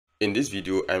In this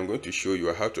video, I'm going to show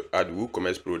you how to add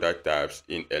WooCommerce product tabs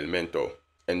in Elementor,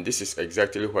 and this is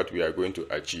exactly what we are going to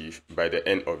achieve by the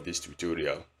end of this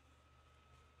tutorial.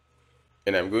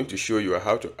 And I'm going to show you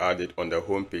how to add it on the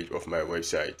home page of my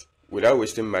website. Without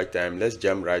wasting my time, let's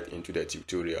jump right into the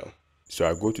tutorial. So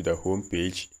I go to the home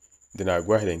page, then I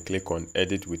go ahead and click on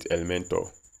Edit with Elementor.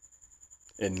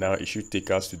 And now it should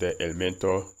take us to the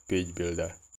Elementor page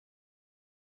builder.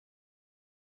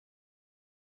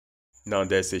 Now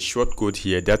there's a shortcode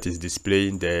here that is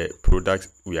displaying the product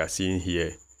we are seeing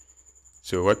here.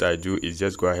 So what I do is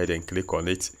just go ahead and click on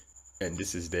it, and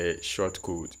this is the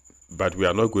shortcode. But we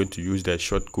are not going to use the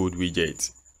shortcode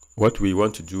widget. What we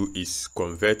want to do is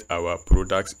convert our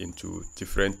products into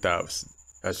different tabs.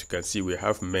 As you can see, we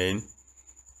have men,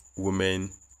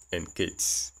 women, and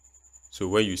kids. So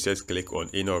when you just click on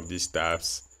any of these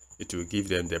tabs, it will give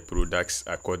them the products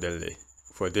accordingly.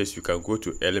 For this, you can go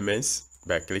to Elements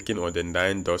by clicking on the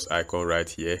 9 dots icon right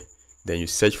here. Then you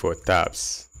search for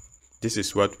tabs. This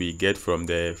is what we get from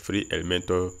the free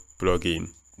Elementor plugin,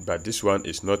 but this one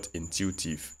is not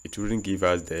intuitive. It wouldn't give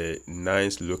us the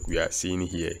nice look we are seeing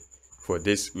here. For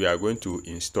this, we are going to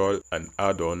install an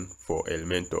add-on for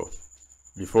Elementor.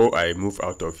 Before I move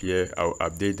out of here, I'll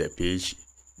update the page.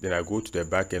 Then I go to the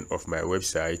back end of my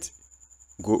website,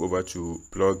 go over to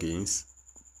plugins,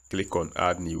 click on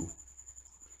add new.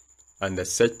 Under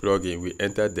search plugin, we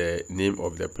enter the name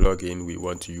of the plugin we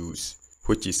want to use,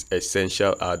 which is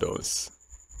Essential Add-ons.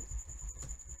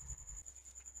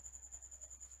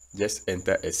 Just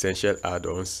enter Essential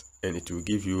Add-ons and it will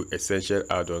give you Essential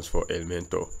Add-ons for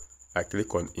Elementor. I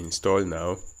click on Install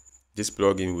now. This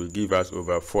plugin will give us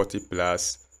over 40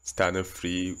 plus standard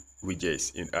free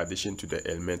widgets in addition to the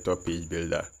Elementor page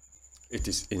builder. It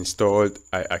is installed,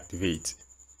 I activate.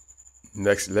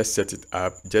 Next, let's set it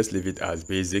up. Just leave it as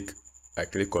basic. I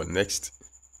click on Next,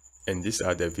 and these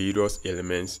are the various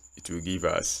elements it will give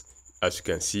us. As you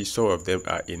can see, some of them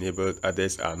are enabled,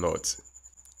 others are not.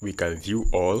 We can view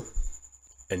all,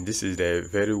 and this is the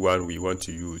very one we want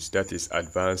to use, that is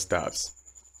advanced tabs.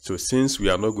 So since we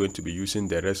are not going to be using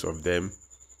the rest of them,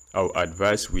 I'll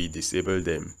advise we disable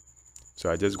them. So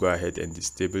I just go ahead and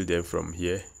disable them from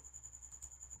here.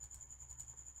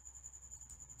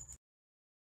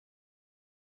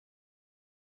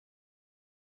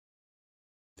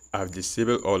 I've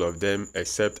disabled all of them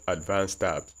except advanced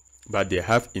tabs, but they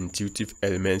have intuitive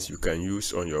elements you can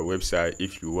use on your website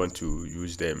if you want to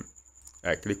use them.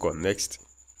 I click on Next,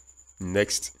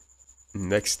 Next,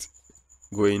 Next,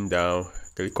 going down,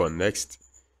 click on Next,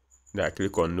 then I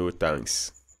click on No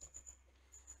Thanks,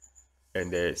 and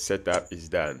the setup is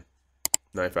done.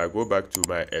 Now if I go back to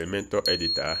my Elementor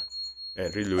editor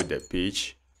and reload the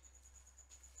page,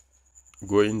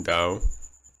 going down,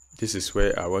 this is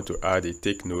where I want to add a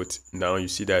take note. Now you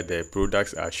see that the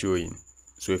products are showing.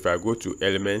 So if I go to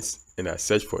Elements and I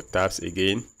search for tabs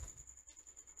again,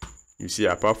 you see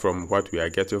apart from what we are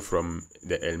getting from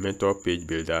the Elementor page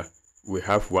builder, we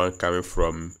have one coming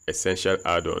from Essential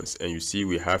Add-ons, and you see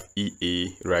we have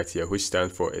EA right here, which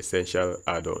stands for Essential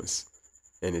Add-ons,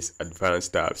 and it's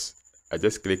advanced tabs. I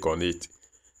just click on it,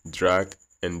 drag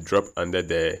and drop under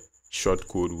the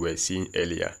shortcode we were seeing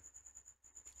earlier.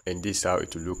 And this is how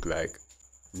it will look like.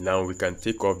 Now we can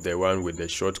take off the one with the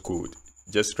shortcode.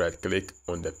 Just right click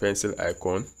on the pencil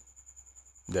icon,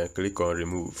 then click on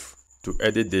remove. To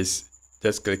edit this,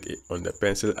 just click on the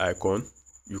pencil icon.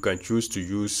 You can choose to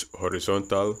use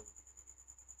horizontal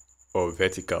or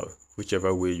vertical,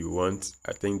 whichever way you want.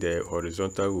 I think the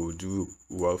horizontal will do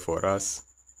well for us.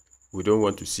 We don't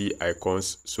want to see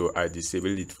icons, so I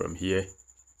disable it from here.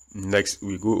 Next,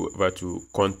 we go over to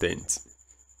content.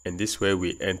 And this is where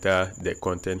we enter the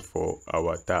content for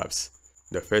our tabs.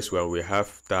 The first one, we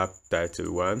have tab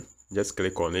title 1. Just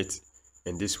click on it,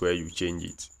 and this is where you change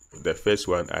it. The first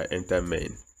one, I enter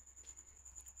men.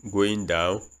 Going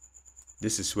down,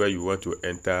 this is where you want to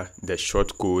enter the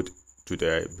shortcode to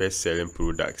the best-selling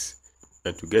products.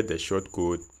 And to get the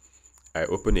shortcode, I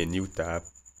open a new tab,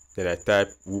 then I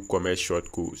type WooCommerce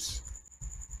shortcodes.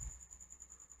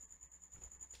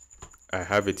 I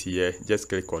have it here. Just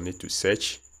click on it to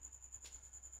search.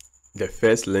 The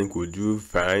first link will do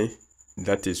fine,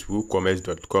 that is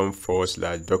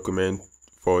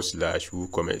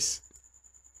woocommerce.com/document/WooCommerce.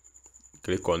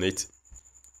 Click on it.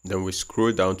 Then we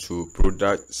scroll down to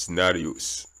product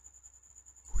scenarios,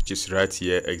 which is right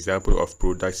here, example of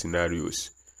product scenarios.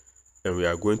 And we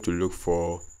are going to look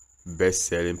for best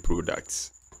selling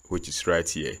products, which is right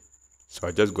here. So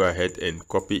I just go ahead and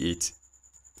copy it.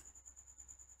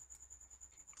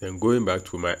 Then going back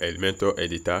to my Elementor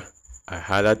editor, I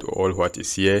highlight all what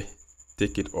is here,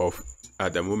 take it off.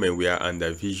 At the moment we are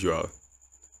under visual.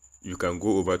 you can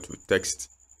go over to text,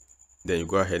 then you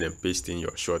go ahead and paste in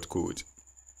your short code,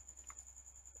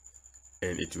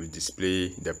 and it will display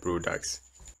the products.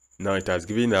 Now it has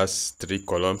given us 3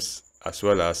 columns as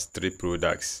well as 3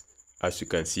 products. As you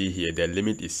can see here, the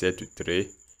limit is set to 3.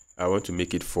 I want to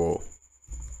make it 4.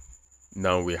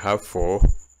 Now we have 4.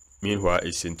 Meanwhile,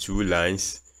 it's in 2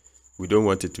 lines. We don't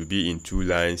want it to be in 2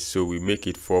 lines, so we make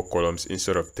it 4 columns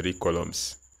instead of 3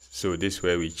 columns. So this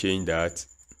way we change that.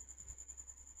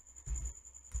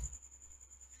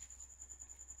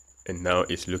 And now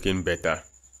it's looking better.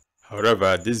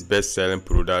 However, this best-selling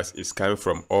products is coming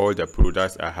from all the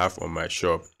products I have on my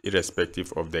shop,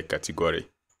 irrespective of the category.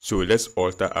 So let's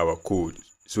alter our code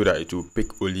so that it will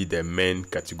pick only the men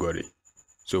category.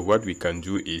 So what we can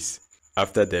do is,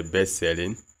 after the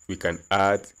best-selling, we can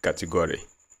add category.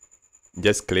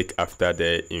 Just click after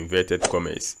the inverted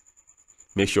commas.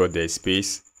 Make sure there's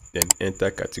space, then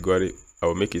enter category. I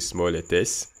will make it small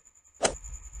letters.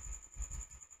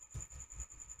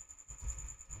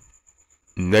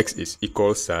 Next is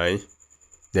equal sign.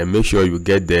 Then make sure you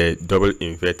get the double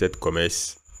inverted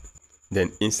commas.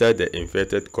 Then inside the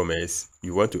inverted commas,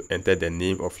 you want to enter the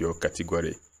name of your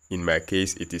category. In my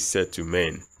case, it is set to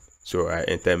men, so I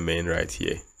enter men right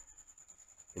here.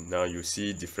 And now you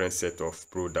see different set of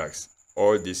products.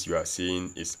 All this you are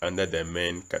seeing is under the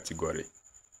men category,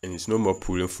 and it's no more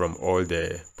pulling from all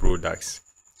the products.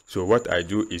 So what I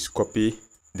do is copy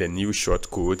the new short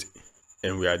code,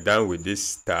 and we are done with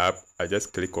this tab. I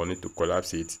just click on it to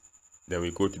collapse it. Then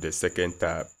we go to the second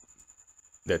tab.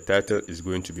 The title is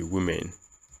going to be women.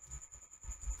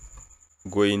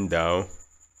 Going down,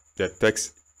 the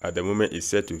text at the moment is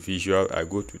set to visual. I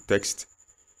go to text.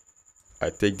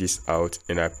 I take this out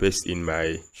and I paste in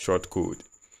my short code.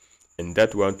 And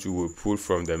that one too will pull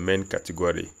from the men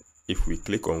category. If we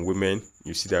click on women,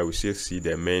 you see that we still see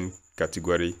the men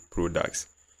category products.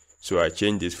 So I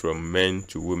change this from men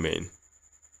to women.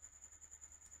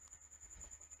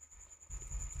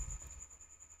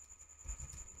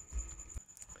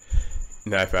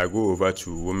 Now if I go over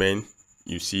to women,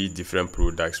 you see different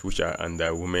products which are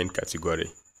under women category.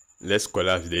 Let's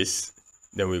collapse this.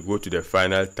 Then we go to the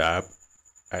final tab.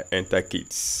 I enter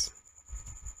kids.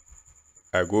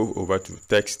 I go over to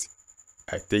text.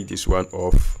 I take this one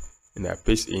off and I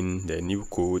paste in the new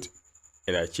code,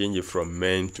 and I change it from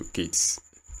men to kids.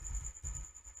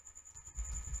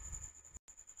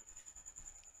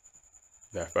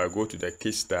 Now if I go to the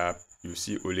kids tab, you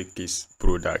see only kids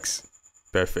products.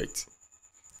 Perfect.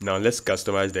 Now let's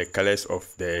customize the colors of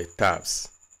the tabs.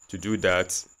 To do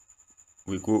that,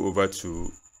 we go over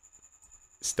to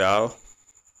style.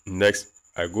 Next,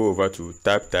 I go over to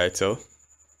tab title.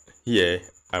 Here,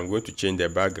 I'm going to change the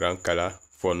background color.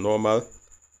 For normal,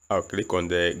 I'll click on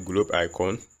the globe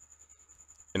icon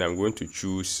and I'm going to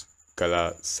choose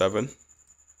color 7.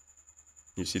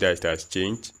 You see that it has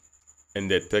changed. And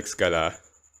the text color,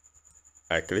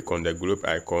 I click on the globe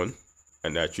icon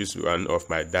and I choose one of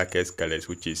my darkest colors,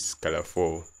 which is color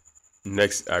 4.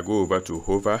 Next, I go over to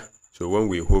hover. So when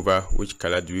we hover, which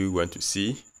color do we want to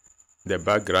see? The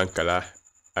background color,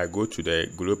 I go to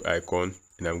the globe icon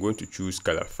and I'm going to choose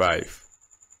color 5,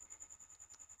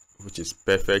 which is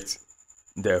perfect.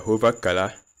 The hover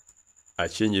color, I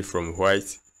change it from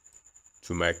white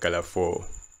to my color 4.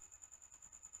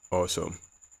 Awesome.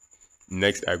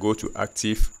 Next, I go to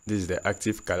active. This is the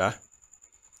active color.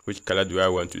 Which color do I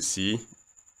want to see?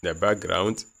 The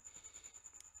background,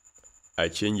 I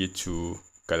change it to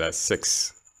color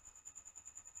 6.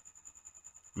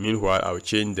 Meanwhile, I'll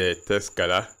change the text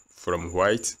color from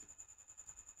white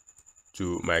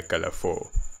to my color 4.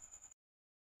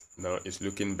 Now it's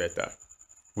looking better.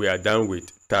 We are done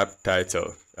with tab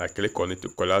title. I click on it to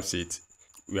collapse it.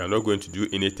 We are not going to do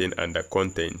anything under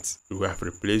content. We have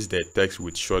replaced the text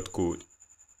with short code.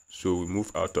 So we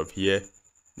move out of here.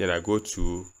 Then I go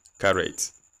to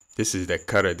caret. This is the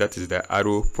caret, that is the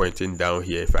arrow pointing down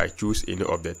here. If I choose any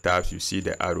of the tabs, you see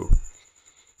the arrow.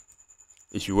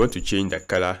 If you want to change the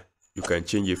color, you can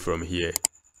change it from here.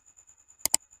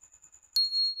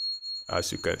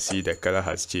 As you can see, the color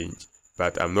has changed,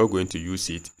 but I'm not going to use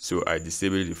it, so I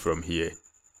disable it from here.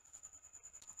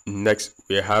 Next,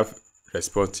 we have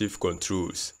responsive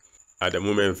controls. At the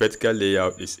moment, vertical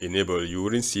layout is enabled. You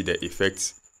wouldn't see the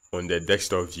effects on the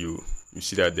desktop view. You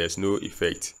see that there's no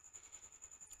effect.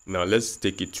 Now let's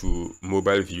take it to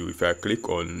mobile view. If I click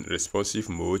on responsive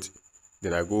mode,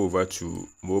 then I go over to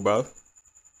mobile.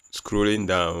 Scrolling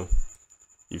down,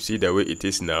 you see the way it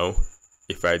is now.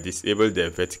 If I disable the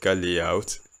vertical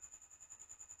layout,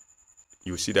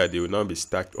 you see that they will now be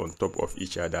stacked on top of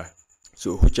each other.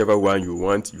 So whichever one you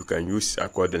want, you can use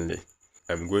accordingly.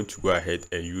 I'm going to go ahead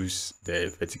and use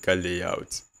the vertical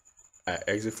layout. I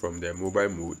exit from the mobile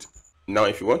mode. Now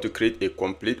if you want to create a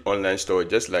complete online store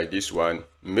just like this one,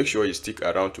 make sure you stick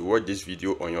around to watch this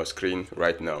video on your screen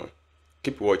right now.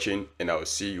 Keep watching and I'll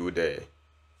see you there.